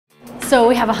So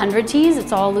we have 100 teas,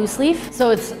 it's all loose leaf.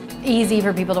 So it's easy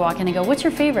for people to walk in and go, what's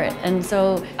your favorite? And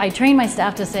so I train my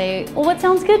staff to say, well, what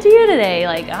sounds good to you today?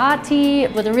 Like hot tea.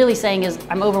 What they're really saying is,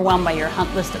 I'm overwhelmed by your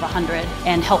list of 100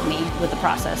 and help me with the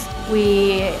process.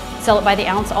 We sell it by the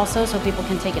ounce also, so people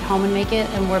can take it home and make it.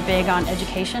 And we're big on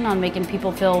education, on making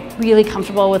people feel really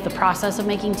comfortable with the process of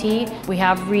making tea. We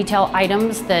have retail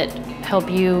items that help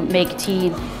you make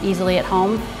tea easily at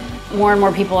home. More and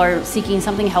more people are seeking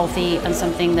something healthy and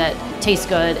something that tastes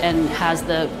good and has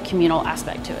the communal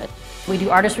aspect to it. We do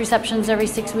artist receptions every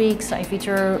 6 weeks. I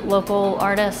feature local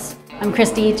artists. I'm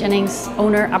Kristy, Jennings,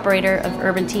 owner, operator of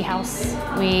Urban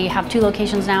Teahouse. We have 2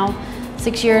 locations now,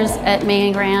 6 years at May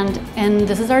and Grand, and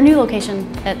this is our new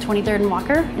location at 23rd and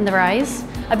Walker in the Rise.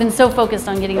 I've been so focused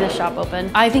on getting this shop open.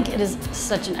 I think it is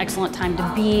such an excellent time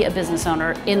to be a business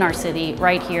owner in our city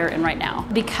right here and right now.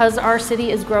 Because our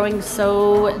city is growing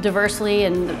so diversely,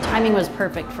 and the timing was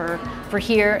perfect for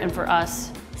here and for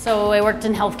us. So I worked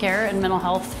in healthcare and mental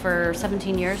health for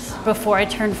 17 years. Before I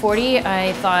turned 40,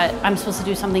 I thought I'm supposed to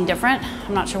do something different.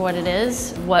 I'm not sure what it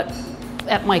is. What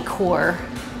at my core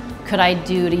could I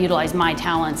do to utilize my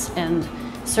talents and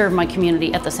serve my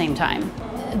community at the same time?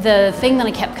 The thing that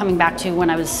I kept coming back to when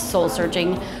I was soul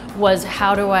searching was,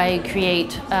 how do I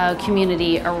create a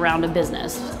community around a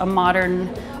business? A modern,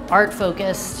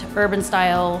 art-focused, urban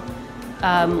style,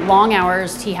 long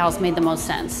hours tea house made the most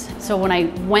sense. So when I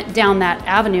went down that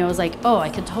avenue, I was like, oh, I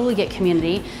could totally get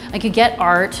community. I could get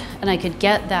art, and I could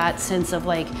get that sense of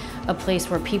like a place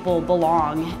where people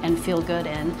belong and feel good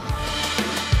in.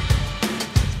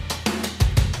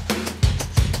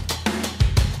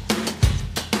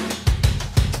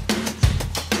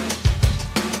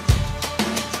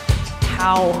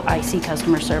 How I see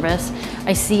customer service,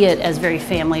 I see it as very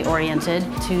family oriented,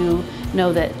 to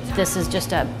know that this is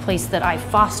just a place that I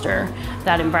foster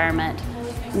that environment,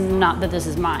 not that this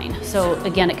is mine. So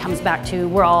again, it comes back to,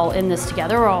 we're all in this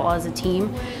together, we're all as a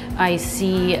team. I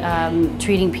see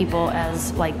treating people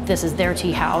as like this is their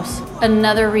tea house.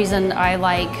 Another reason I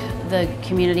like the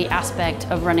community aspect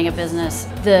of running a business,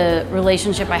 the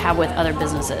relationship I have with other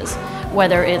businesses.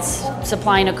 Whether it's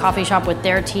supplying a coffee shop with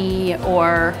their tea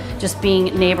or just being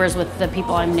neighbors with the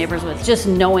people I'm neighbors with, just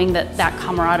knowing that that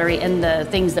camaraderie and the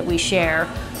things that we share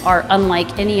are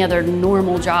unlike any other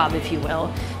normal job, if you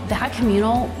will. That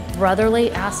communal,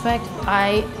 brotherly aspect,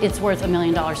 it's worth $1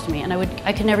 million to me, and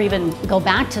I could never even go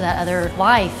back to that other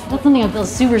life. That's something I feel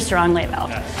super strongly about.